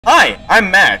Hi,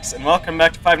 I'm Max, and welcome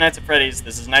back to Five Nights at Freddy's.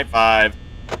 This is Night 5.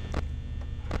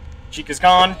 Chica's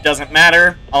gone, doesn't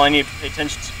matter. All I need to pay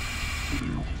attention to...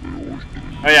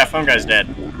 Oh yeah, phone guy's dead.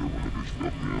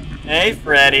 Hey,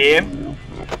 Freddy.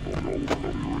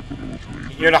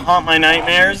 You here to haunt my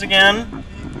nightmares again?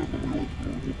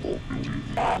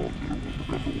 Well,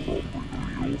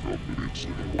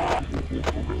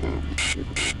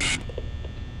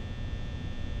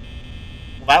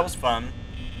 that was fun.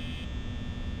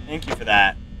 Thank you for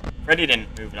that. Freddy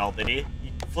didn't move at all, did he?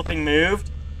 He flipping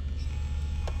moved?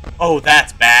 Oh,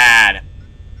 that's bad.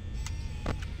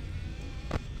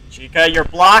 Chica, you're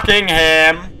blocking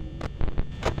him.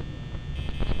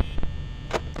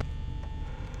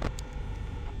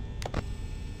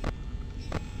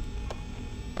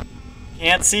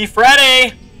 Can't see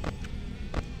Freddy.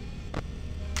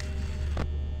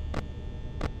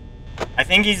 I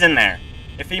think he's in there.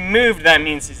 If he moved, that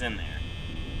means he's in there.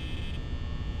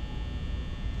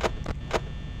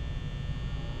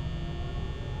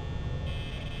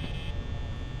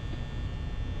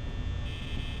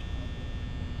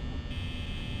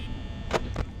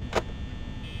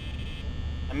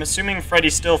 I'm assuming Freddy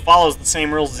still follows the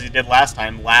same rules as he did last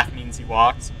time. Laugh means he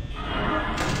walks.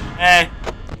 Hey.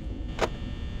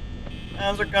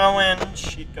 How's it going,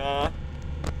 Chica?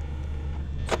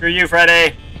 Screw you,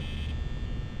 Freddy.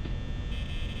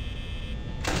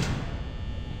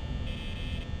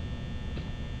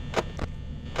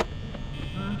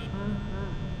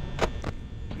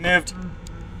 Moved.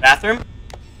 Bathroom?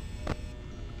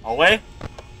 Hallway?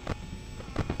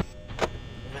 Where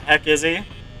the heck is he?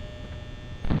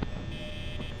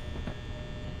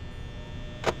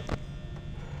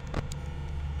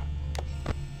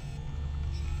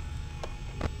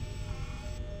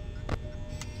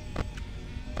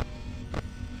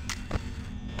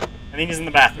 I think he's in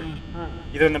the bathroom.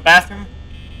 Either in the bathroom,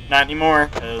 not anymore,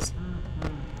 because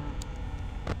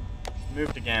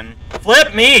moved again.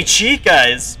 Flip me, Chica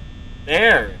is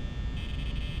there.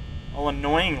 All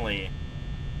annoyingly.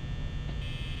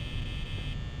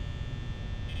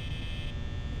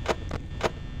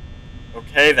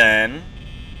 Okay then.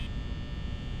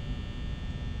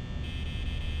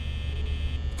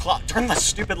 Turn the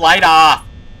stupid light off.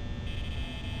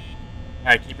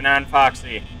 Alright, keep an eye on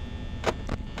Foxy.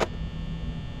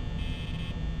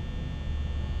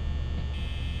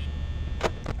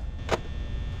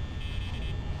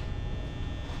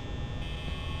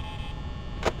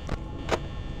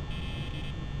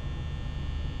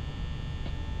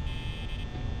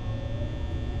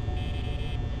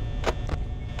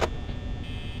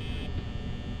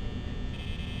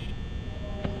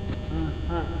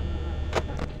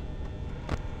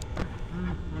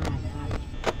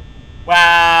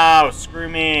 Wow, screw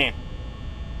me.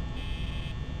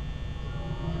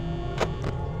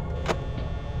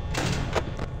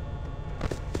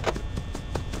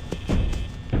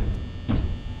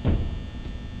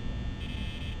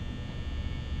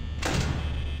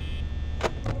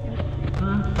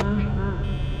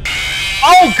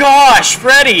 Oh gosh,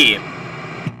 Freddy! Well,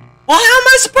 how am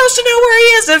I supposed to know where he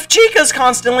is if Chica's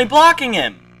constantly blocking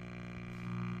him?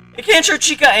 It can't show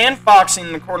Chica and Foxy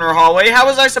in the corner hallway. How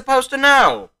was I supposed to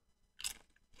know?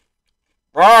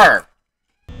 Rawr!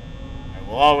 I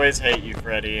will always hate you,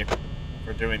 Freddy,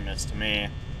 for doing this to me.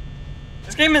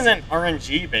 This game isn't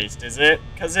RNG based, is it?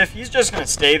 Because if he's just gonna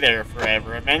stay there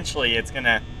forever, eventually he's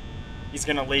gonna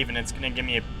leave and it's gonna give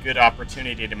me a good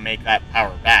opportunity to make that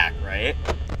power back, right?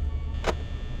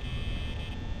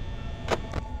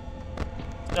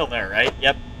 Still there, right?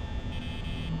 Yep.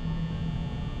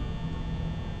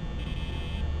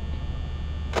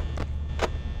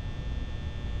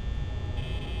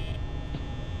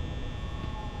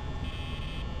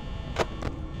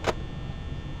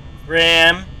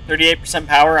 Ram, 38%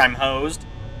 power, I'm hosed.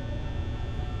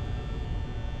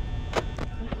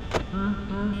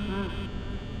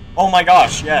 Oh my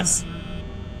gosh, yes.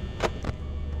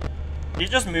 Did he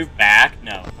just move back?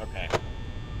 No, okay.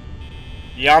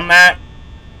 Beyond that,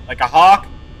 like a hawk.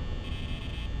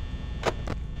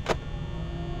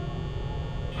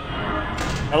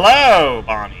 Hello,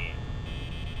 Bonnie.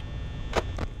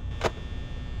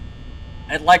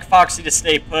 I'd like Foxy to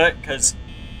stay put, because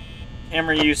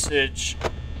camera usage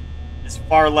is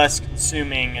far less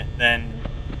consuming than...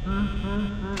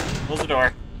 Close the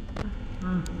door.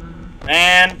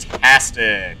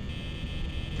 Fantastic.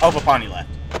 Oh, but Bonnie left.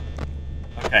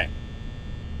 Okay.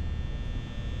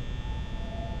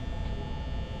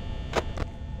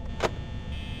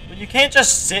 But you can't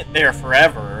just sit there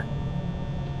forever,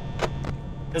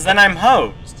 because then I'm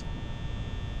hosed.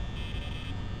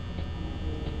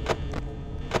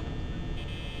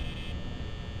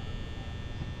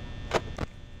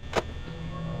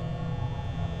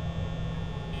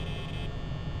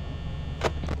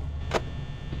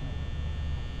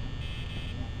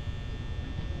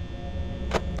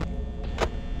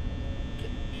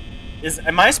 Is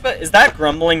that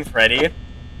grumbling Freddy?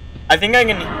 I think I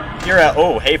can hear a.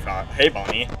 Oh, hey, hey,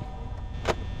 Bonnie.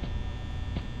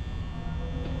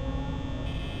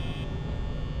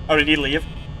 Oh, did he leave?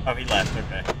 Oh, he left.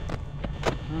 Okay.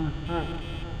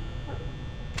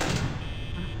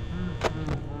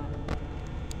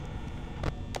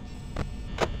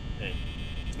 Hey,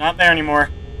 he's not there anymore.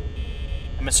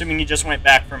 I'm assuming he just went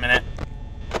back for a minute.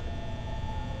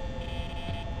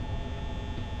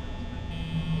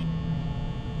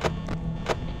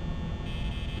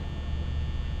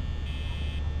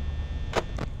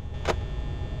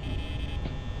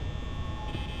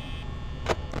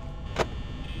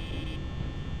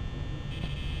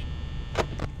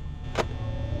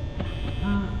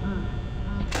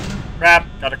 Crap,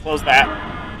 gotta close that.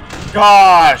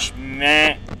 Gosh,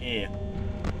 man.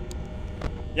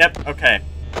 Yep, okay.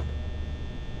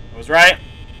 I was right.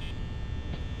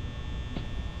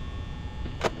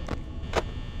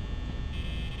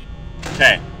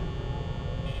 Okay.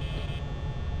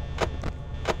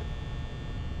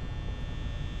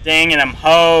 Dang it, I'm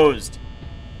hosed.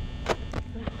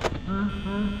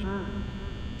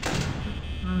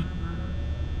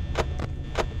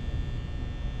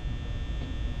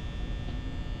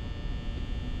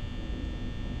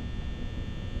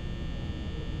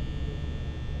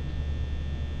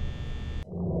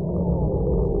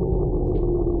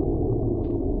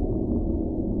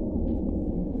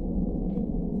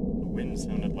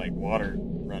 Sounded like water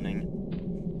running.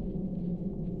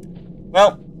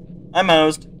 Well, I'm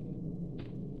hosed.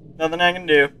 Nothing I can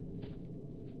do.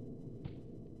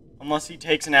 Unless he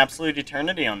takes an absolute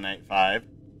eternity on night 5.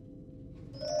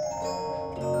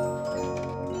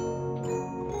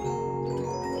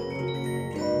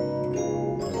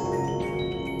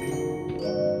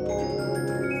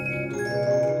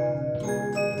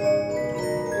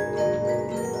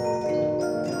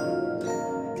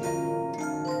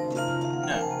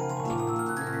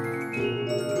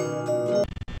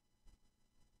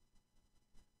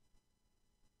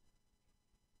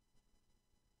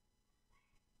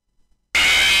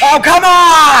 Oh, come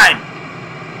on!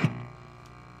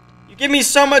 You give me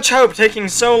so much hope taking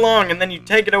so long, and then you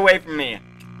take it away from me.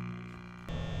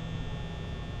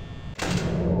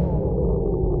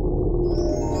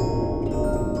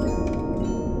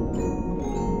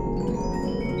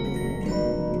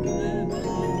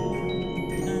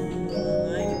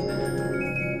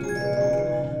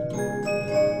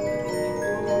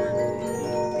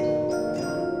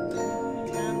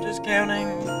 I'm just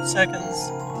counting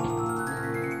seconds.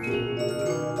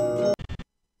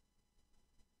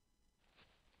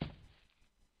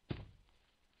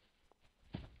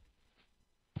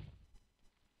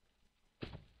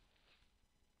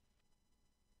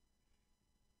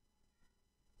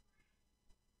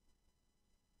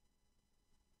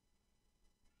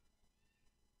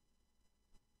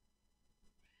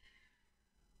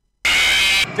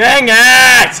 Dang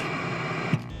it!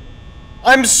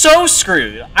 I'm so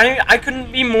screwed. I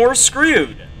couldn't be more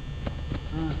screwed.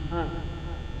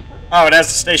 Oh, it has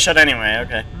to stay shut anyway.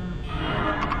 Okay.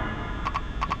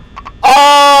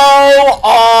 Oh,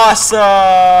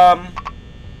 awesome!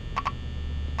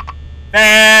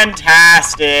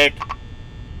 Fantastic.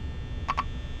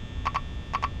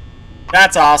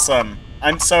 That's awesome.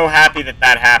 I'm so happy that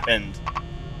that happened.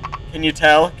 Can you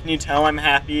tell? Can you tell I'm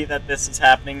happy that this is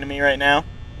happening to me right now?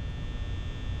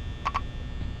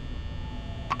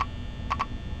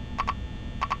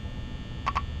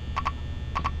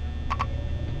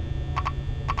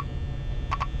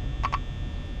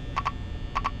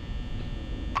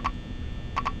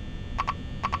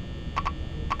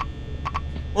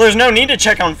 Well, there's no need to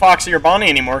check on Foxy or Bonnie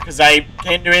anymore, because I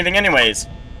can't do anything anyways.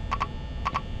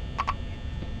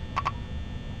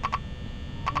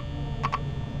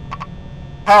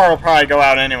 Power will probably go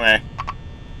out anyway,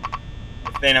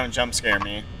 if they don't jump scare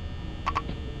me.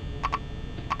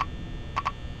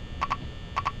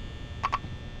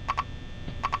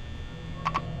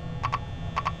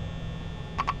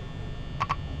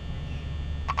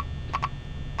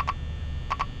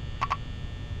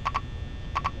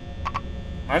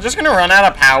 Am I just gonna run out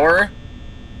of power?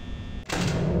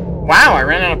 Wow, I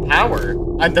ran out of power.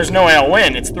 There's no way I'll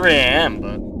win. It's 3 AM,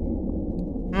 but...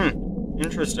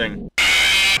 interesting.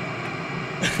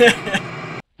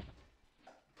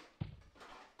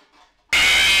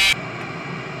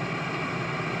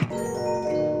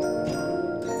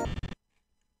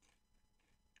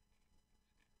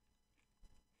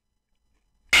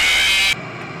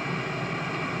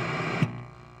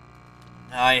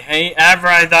 I hate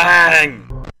everything!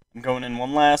 I'm going in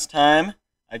one last time.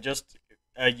 I just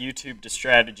YouTubed a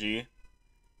strategy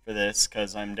for this,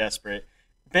 because I'm desperate.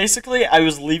 Basically, I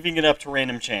was leaving it up to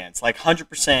random chance. Like,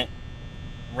 100%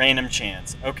 random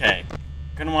chance. Okay.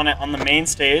 Gonna want it on the main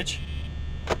stage.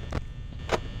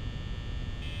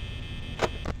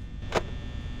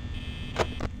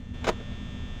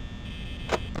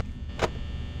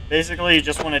 Basically, you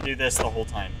just want to do this the whole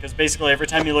time. Because basically, every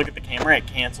time you look at the camera, it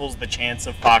cancels the chance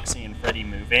of Foxy and Freddy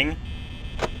moving.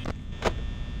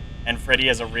 And Freddy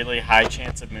has a really high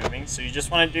chance of moving. So you just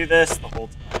want to do this the whole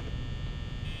time.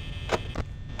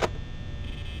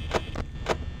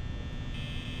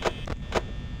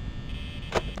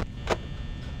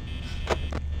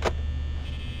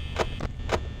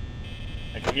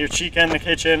 I can hear Chica in the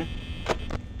kitchen.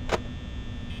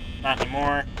 Not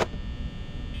anymore.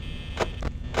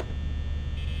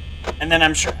 And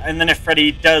then if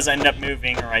Freddy does end up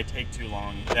moving or I take too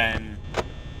long, then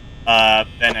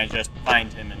I just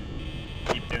find him and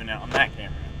keep doing it on that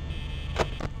camera.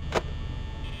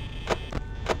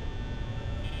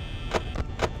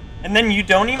 And then you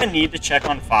don't even need to check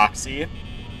on Foxy,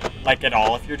 like at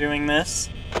all if you're doing this.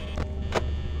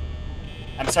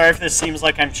 I'm sorry if this seems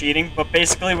like I'm cheating, but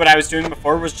basically what I was doing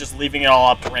before was just leaving it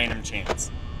all up to random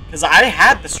chance. Because I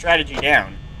had the strategy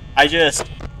down. I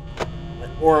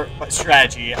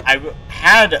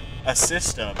had a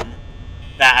system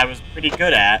that I was pretty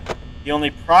good at. The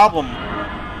only problem...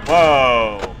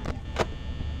 Whoa.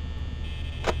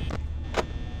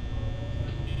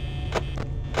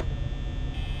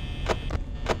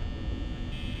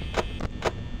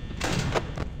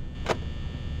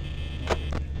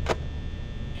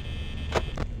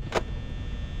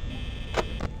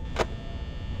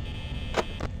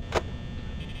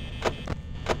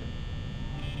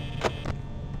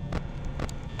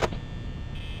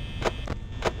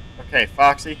 Okay,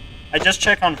 Foxy. I just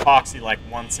check on Foxy like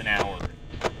once an hour,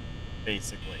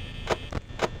 basically.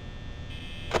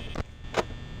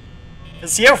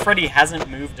 Because see how Freddy hasn't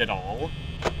moved at all?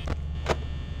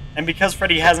 And because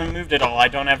Freddy hasn't moved at all, I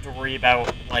don't have to worry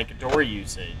about, like, door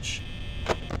usage.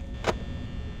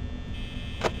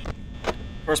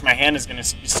 Of course, my hand is going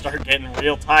to start getting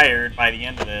real tired by the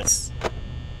end of this.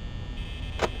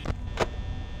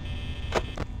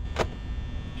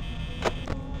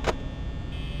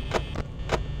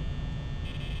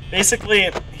 Basically,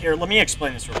 here, let me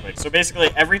explain this real quick. So basically,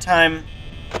 every time,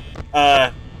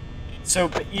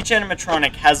 so each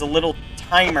animatronic has a little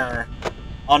timer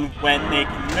on when they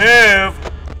can move.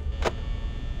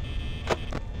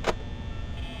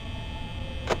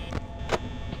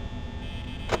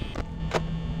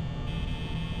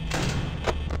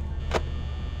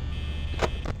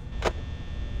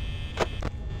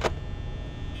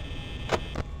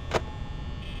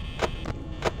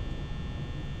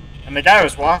 And the guy I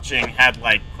was watching had,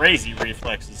 like, crazy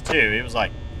reflexes, too. He was,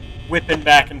 like, whipping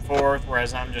back and forth,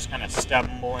 whereas I'm just kind of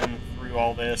stumbling through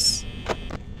all this.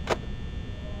 I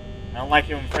don't like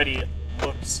it when Freddy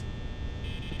looks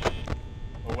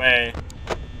away.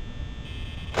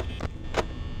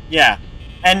 Yeah.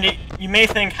 And you may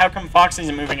think, how come Foxy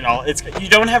isn't moving at all? You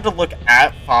don't have to look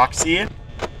at Foxy.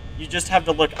 You just have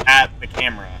to look at the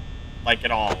camera, like,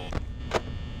 at all.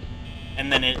 And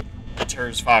then it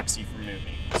deters Foxy from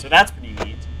moving. So that's pretty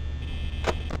neat.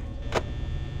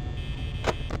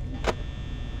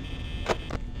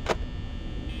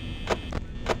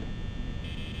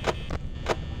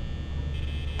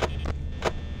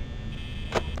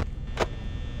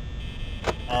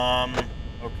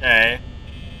 Okay.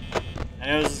 I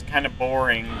know this is kind of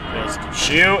boring, just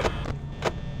shoot!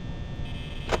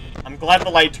 I'm glad the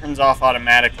light turns off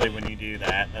automatically when you do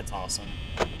that. That's awesome.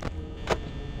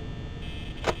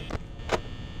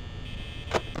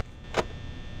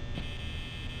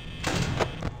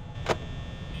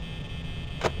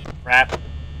 Crap.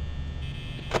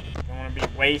 Don't want to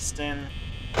be wasting.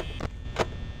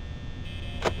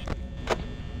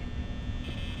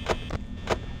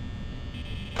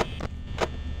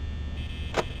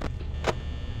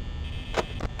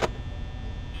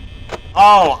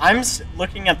 Oh, I'm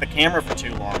looking at the camera for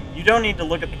too long. You don't need to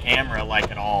look at the camera, like,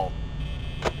 at all.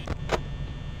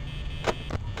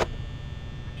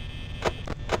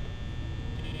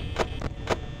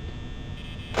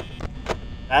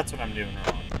 That's what I'm doing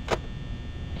wrong.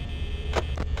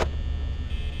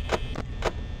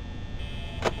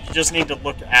 You just need to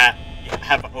look at,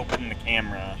 have opened the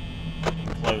camera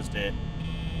and closed it.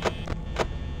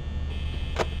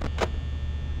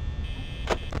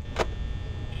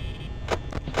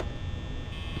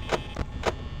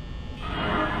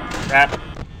 Crap.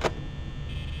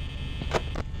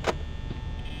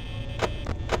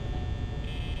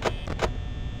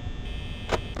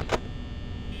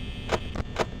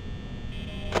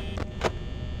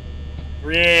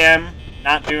 $3 a.m.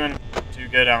 Not doing too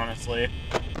good, honestly.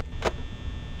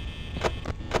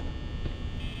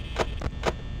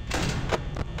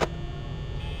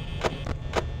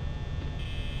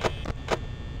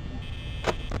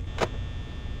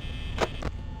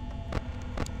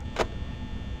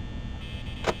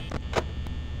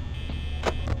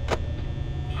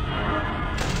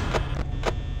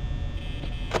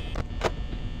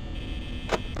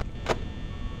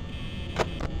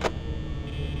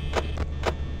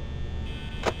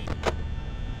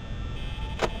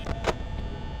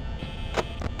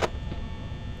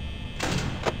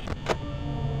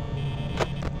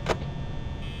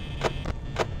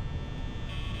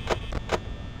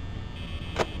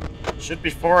 Should be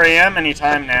 4 a.m.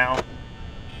 anytime now.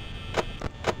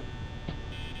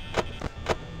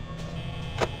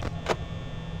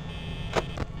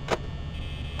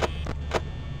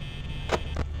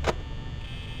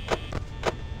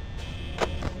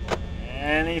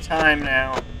 Anytime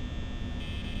now.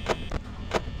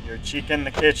 You're cheek in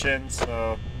the kitchen,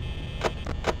 so...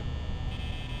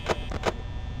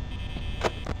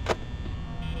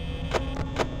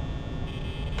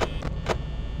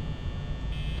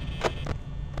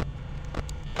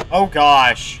 Oh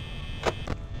gosh.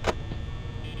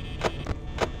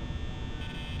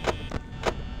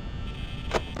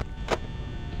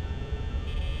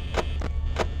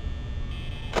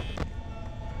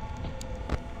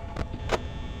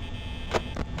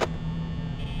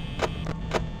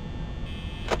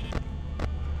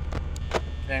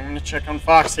 Okay, I'm gonna check on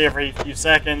Foxy every few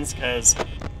seconds, because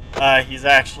he's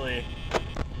actually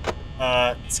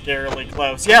scarily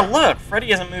close. Yeah, look!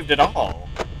 Freddy hasn't moved at all.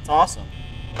 It's awesome.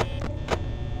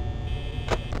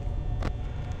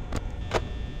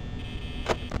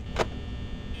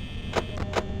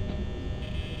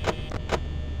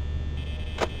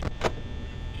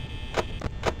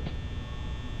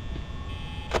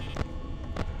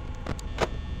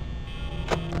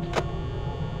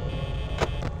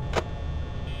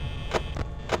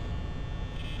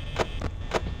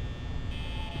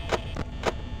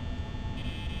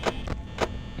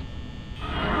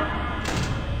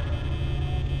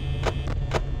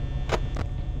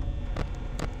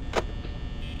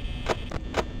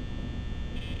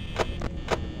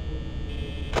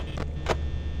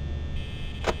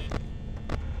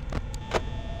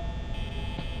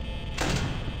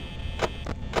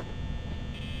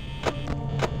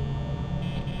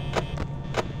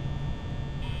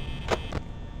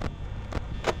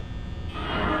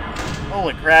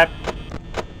 Holy crap.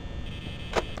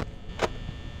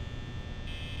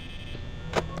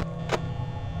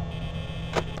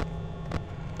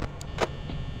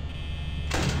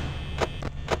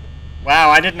 Wow,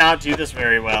 I did not do this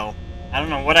very well. I don't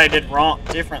know what I did wrong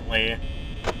differently,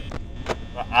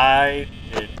 but I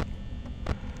did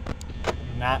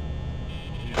not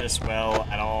do this well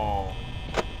at all.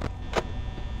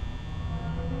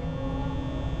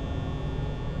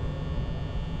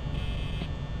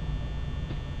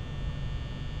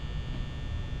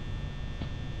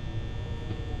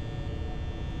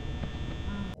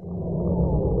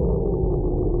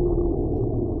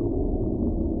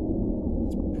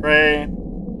 Pray.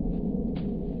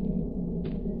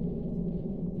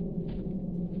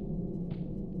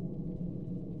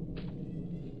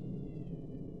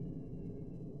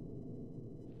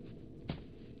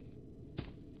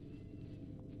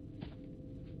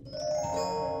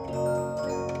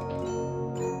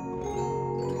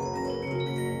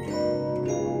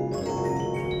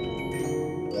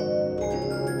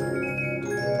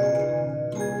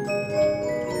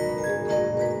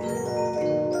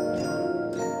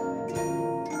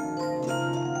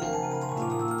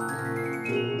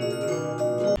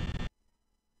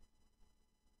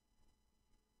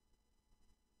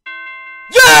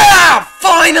 Yeah!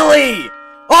 Finally!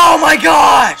 Oh my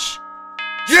gosh!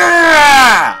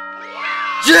 Yeah!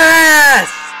 Yes!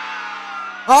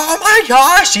 Oh my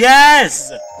gosh,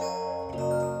 yes!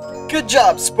 Good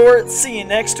job, sports. See you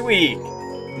next week.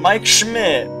 Mike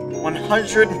Schmidt,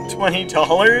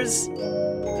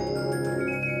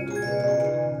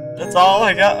 $120? That's all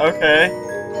I got? Okay.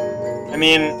 I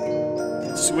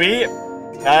mean, sweet.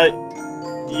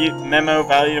 Memo,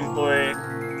 valued employee.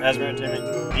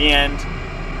 Entertainment. The end.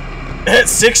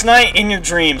 6 night in your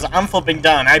dreams. I'm flipping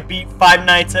done. I beat 5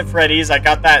 nights at Freddy's. I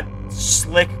got that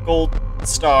slick gold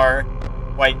star.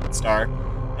 White star.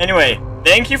 Anyway,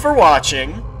 thank you for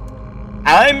watching.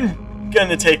 I'm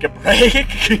gonna take a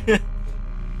break.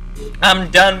 I'm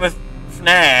done with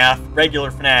FNAF. Regular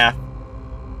FNAF.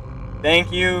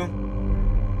 Thank you.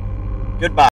 Goodbye.